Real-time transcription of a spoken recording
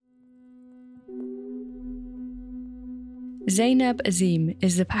Zainab Azim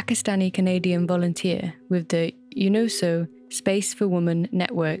is the Pakistani-Canadian volunteer with the UNOSO Space for Women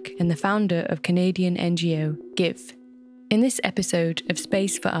Network and the founder of Canadian NGO GIVE. In this episode of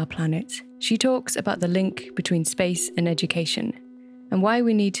Space for Our Planet, she talks about the link between space and education and why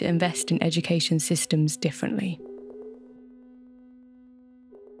we need to invest in education systems differently.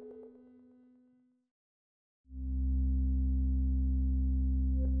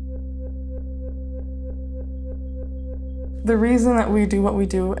 The reason that we do what we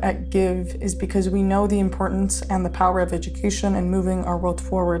do at GIVE is because we know the importance and the power of education in moving our world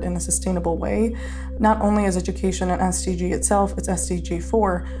forward in a sustainable way. Not only is education an SDG itself, it's SDG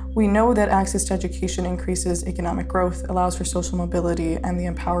 4. We know that access to education increases economic growth, allows for social mobility, and the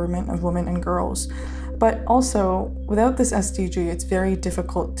empowerment of women and girls. But also, without this SDG, it's very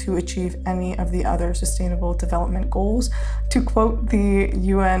difficult to achieve any of the other sustainable development goals. To quote the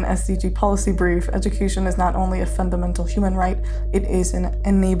UN SDG policy brief, education is not only a fundamental human right, it is an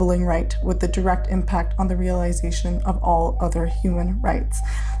enabling right with the direct impact on the realization of all other human rights.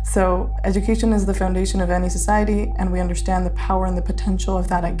 So education is the foundation of any society, and we understand the power and the potential of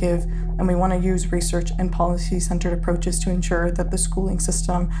that at GIVE, and we want to use research and policy-centered approaches to ensure that the schooling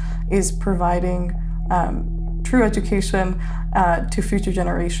system is providing true education to future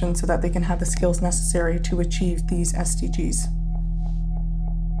generations so that they can have the skills necessary to achieve these SDGs.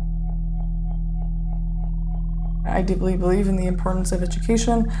 I deeply believe in the importance of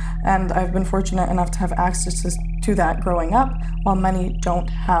education, and I've been fortunate enough to have access to that growing up, while many don't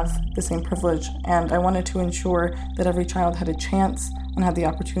have the same privilege. And I wanted to ensure that every child had a chance and had the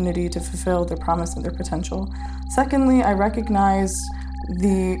opportunity to fulfill their promise and their potential. Secondly, I recognize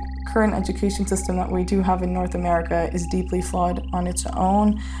the current education system that we do have in North America is deeply flawed on its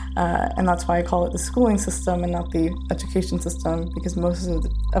own, and that's why I call it the schooling system and not the education system, because most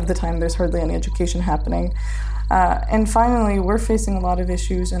of the time there's hardly any education happening. And finally, we're facing a lot of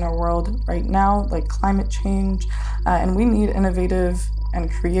issues in our world right now, like climate change, and we need innovative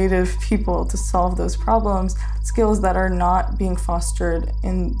and creative people to solve those problems, skills that are not being fostered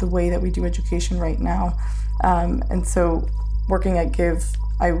in the way that we do education right now. And so working at GIVE,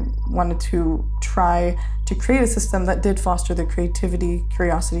 I wanted to try to create a system that did foster the creativity,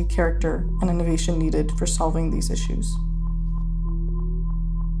 curiosity, character, and innovation needed for solving these issues.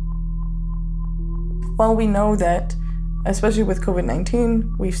 While we know that, especially with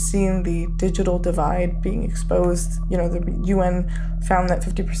COVID-19, we've seen the digital divide being exposed. The UN found that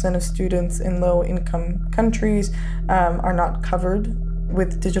 50% of students in low-income countries are not covered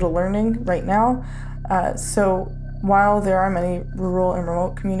with digital learning right now. So while there are many rural and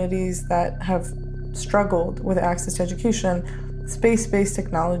remote communities that have struggled with access to education, space-based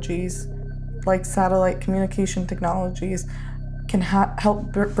technologies like satellite communication technologies can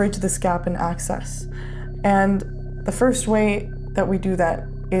help bridge this gap in access. And the first way that we do that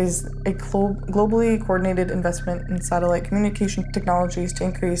is a globally coordinated investment in satellite communication technologies to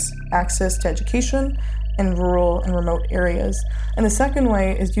increase access to education in rural and remote areas. And the second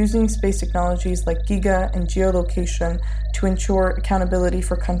way is using space technologies like giga and geolocation to ensure accountability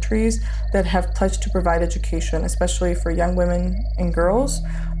for countries that have pledged to provide education, especially for young women and girls,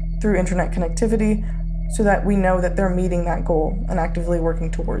 through internet connectivity, so that we know that they're meeting that goal and actively working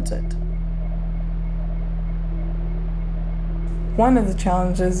towards it. One of the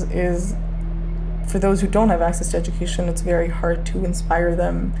challenges is, for those who don't have access to education, it's very hard to inspire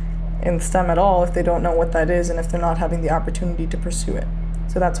them in STEM at all if they don't know what that is and if they're not having the opportunity to pursue it.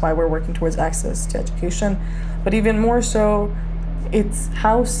 So that's why we're working towards access to education. But even more so, it's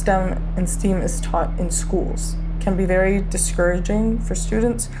how STEM and STEAM is taught in schools can be very discouraging for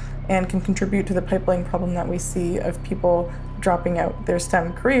students and can contribute to the pipeline problem that we see of people dropping out their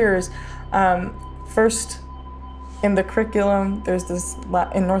STEM careers. First, in the curriculum, there's this,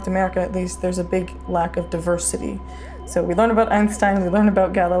 in North America at least, there's a big lack of diversity. So we learn about Einstein, we learn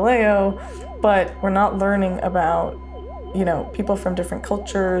about Galileo, but we're not learning about, people from different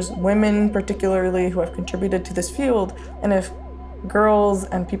cultures, women particularly, who have contributed to this field. And if girls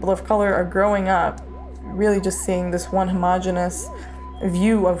and people of color are growing up really just seeing this one homogeneous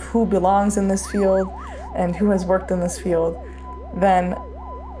view of who belongs in this field and who has worked in this field, then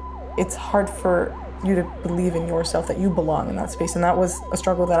it's hard for you to believe in yourself that you belong in that space. And that was a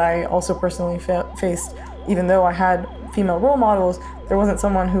struggle that I also personally faced. Even though I had female role models, there wasn't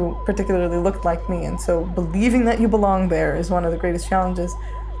someone who particularly looked like me. And so believing that you belong there is one of the greatest challenges.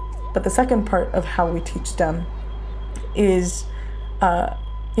 But the second part of how we teach STEM is,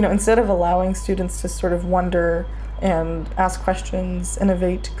 instead of allowing students to sort of wonder, and ask questions,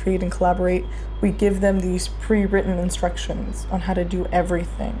 innovate, create, and collaborate, we give them these pre-written instructions on how to do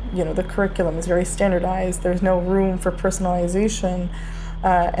everything. The curriculum is very standardized. There's no room for personalization.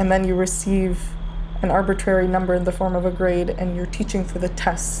 And then you receive an arbitrary number in the form of a grade, and you're teaching for the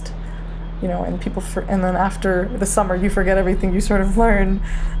test. And and then after the summer, you forget everything you sort of learned.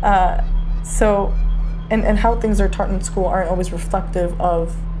 And how things are taught in school aren't always reflective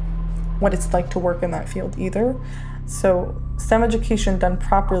of what it's like to work in that field either. So STEM education done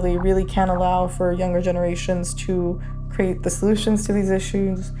properly really can allow for younger generations to create the solutions to these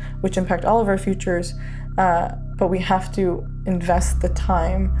issues, which impact all of our futures. But we have to invest the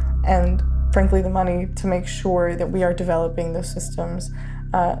time and, frankly, the money to make sure that we are developing those systems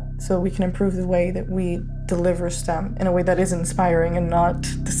so we can improve the way that we deliver STEM in a way that is inspiring and not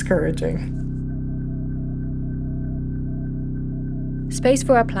discouraging. Space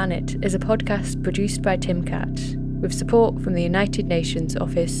for Our Planet is a podcast produced by Timcat, with support from the United Nations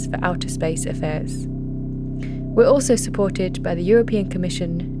Office for Outer Space Affairs. We're also supported by the European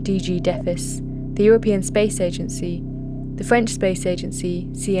Commission, DG DEFIS, the European Space Agency, the French Space Agency,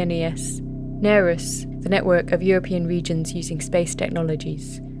 CNES, NERUS, the network of European regions using space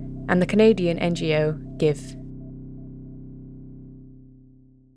technologies, and the Canadian NGO GIVE.